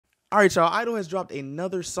All right, y'all. I-DLE has dropped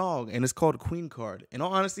another song, and it's called Queencard. In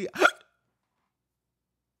all honesty,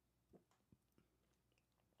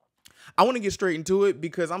 I want to get straight into it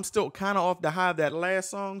because I'm still kind of off the high of that last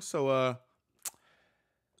song. So,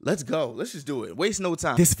 let's go. Let's just do it. Waste no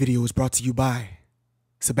time. This video is brought to you by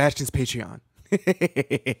Sebastian's Patreon.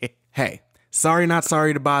 Hey, sorry, not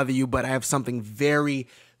sorry to bother you, but I have something very,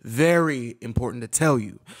 very important to tell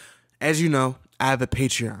you. As you know, I have a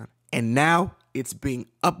Patreon, and now it's being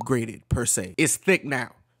upgraded, per se. It's thick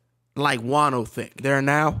now, like Wano thick. There are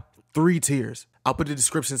now 3 tiers. I'll put the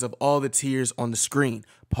descriptions of all the tiers on the screen.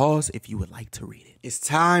 Pause if you would like to read it. It's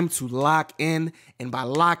time to lock in, and by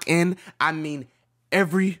lock in, I mean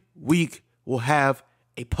every week we'll have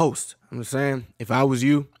a post. I'm just saying, if I was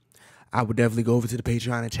you, I would definitely go over to the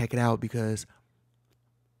Patreon and check it out because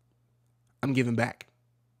I'm giving back.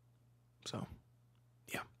 So,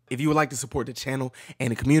 yeah. If you would like to support the channel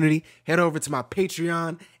and the community, head over to my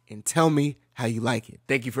Patreon and tell me how you like it.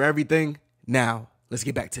 Thank you for everything. Now, let's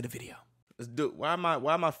get back to the video. Let's do it. Why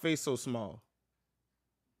my face so small?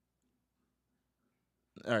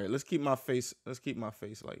 All right, let's keep my face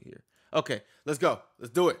like here. Okay, let's go.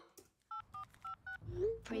 Let's do it.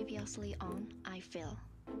 Previously on I-DLE.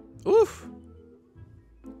 Oof.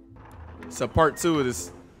 So part 2 of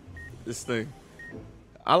this thing.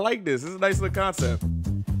 I like this. This is a nice little concept.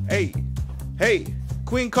 Hey,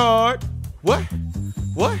 Queencard. What?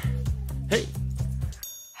 Hey.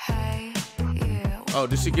 Oh,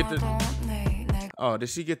 did she get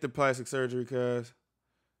the plastic surgery? Cause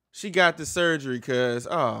she got the surgery. Cause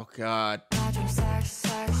oh god.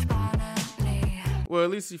 Well, at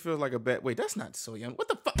least she feels like a bad. Wait, that's not so young. What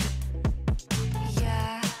the fuck?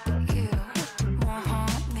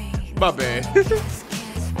 My bad.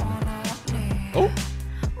 Oh.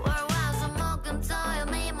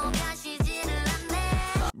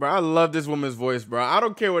 Bro, I love this woman's voice, bro. I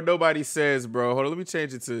don't care what nobody says, bro. Hold on, let me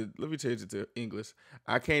change it to English.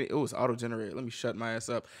 I can't. Oh, it's auto-generated. Let me shut my ass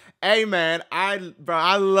up. Hey, man, I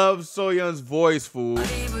love Soyeon's voice, fool.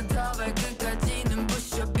 Hey.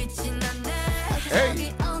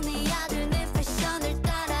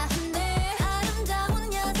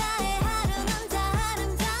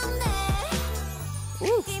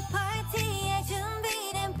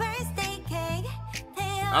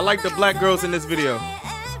 I like the black girls in this video.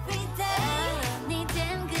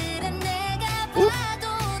 Ooh.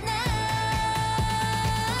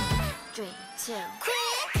 3, 2.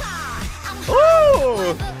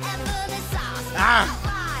 Ooh. Ah.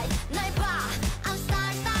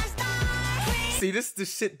 See, this is the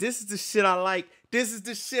shit. This is the shit I like. This is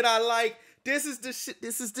the shit I like. This is the shit.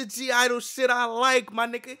 This is the G-I-DLE shit I like, my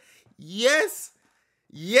nigga. Yes.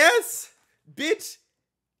 Yes. Bitch.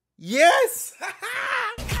 Yes.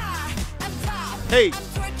 Hey.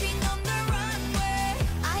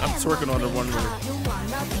 I'm twerking on the runway.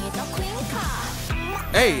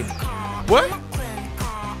 Hey. What?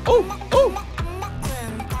 Oh.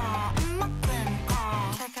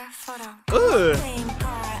 Ugh.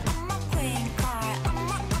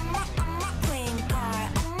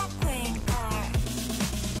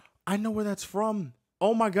 I know where that's from.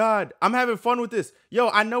 Oh my god. I'm having fun with this. Yo,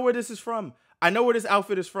 I know where this is from. I know where this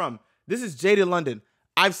outfit is from. This is Jaded London.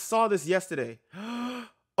 I saw this yesterday.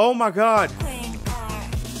 Oh my god.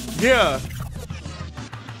 Yeah.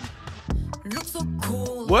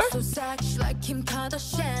 What?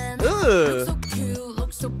 Ugh.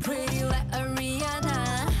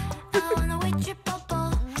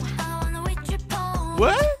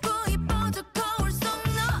 What?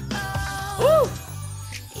 Ooh.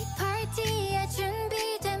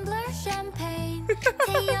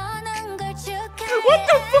 What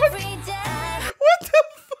the fuck? What the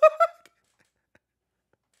fuck?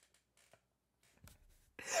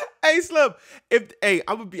 Hey, Slim. I'm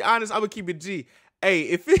gonna be honest. I'm gonna keep it G.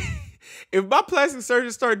 Hey, if my plastic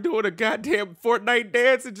surgeon start doing a goddamn Fortnite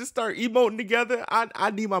dance and just start emoting together,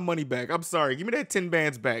 I need my money back. I'm sorry. Give me that 10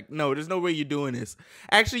 bands back. No, there's no way you're doing this.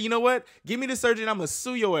 Actually, you know what? Give me the surgeon. I'm gonna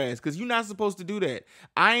sue your ass because you're not supposed to do that.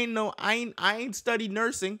 I ain't studied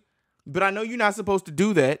nursing, but I know you're not supposed to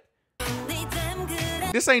do that.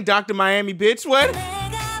 This ain't Dr. Miami, bitch. What?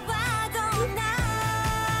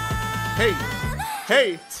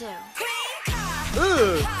 Hey.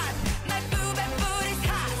 Ugh.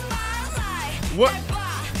 What?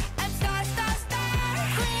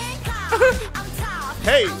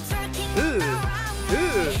 Hey. Ugh.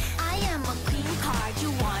 I am a queen card.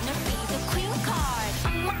 You wanna be the queen card?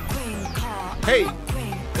 I'm a queen card. Hey.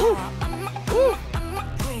 Ooh. Ooh.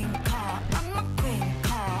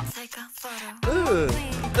 Take a photo.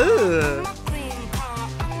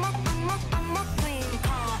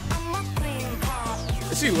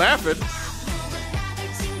 Is she laughing.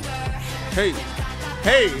 Hey.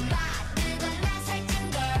 Hey.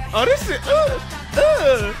 Oh, this shit.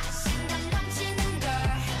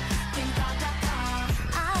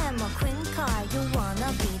 I am a queen card. You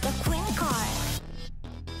wanna be the queen card?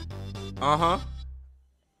 Uh-huh.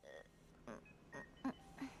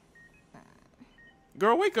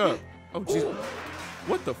 Girl, wake up. Oh, jeez.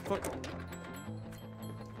 What the fuck?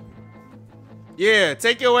 Yeah,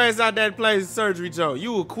 take your ass out that place surgery, Joe.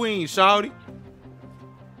 You a queen, shawty.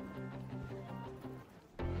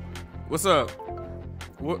 What's up?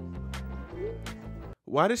 What?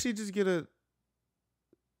 Why did she just get a...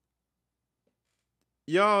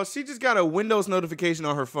 Y'all, she just got a Windows notification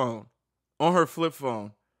on her phone. On her flip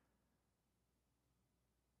phone.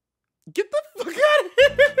 Get the fuck out of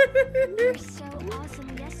here! You're so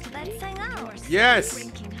awesome yesterday. Let's hang out. Yes.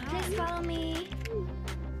 Please follow me.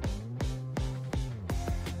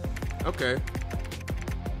 Okay.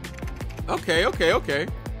 Okay.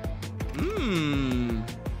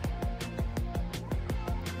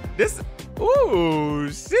 This, ooh,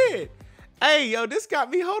 shit. Hey, yo, this got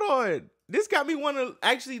me, hold on. This got me want to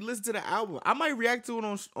actually listen to the album. I might react to it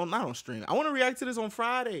on not on stream. I want to react to this on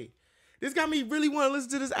Friday. This got me really want to listen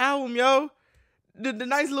to this album, yo. The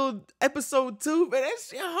nice little episode 2, man, that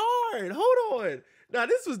shit hard. Hold on. Nah,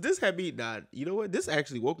 this had me, nah, you know what? This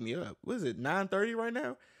actually woke me up. What is it, 9:30 right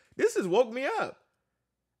now? This has woke me up.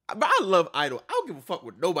 But I love I-DLE. I don't give a fuck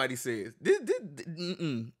what nobody says.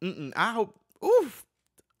 I hope, oof.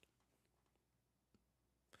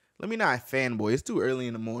 Let me not fanboy. It's too early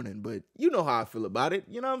in the morning, but you know how I feel about it.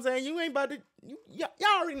 You know what I'm saying? You ain't about to, y'all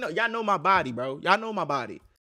already know. Y'all know my body, bro. Y'all know my body.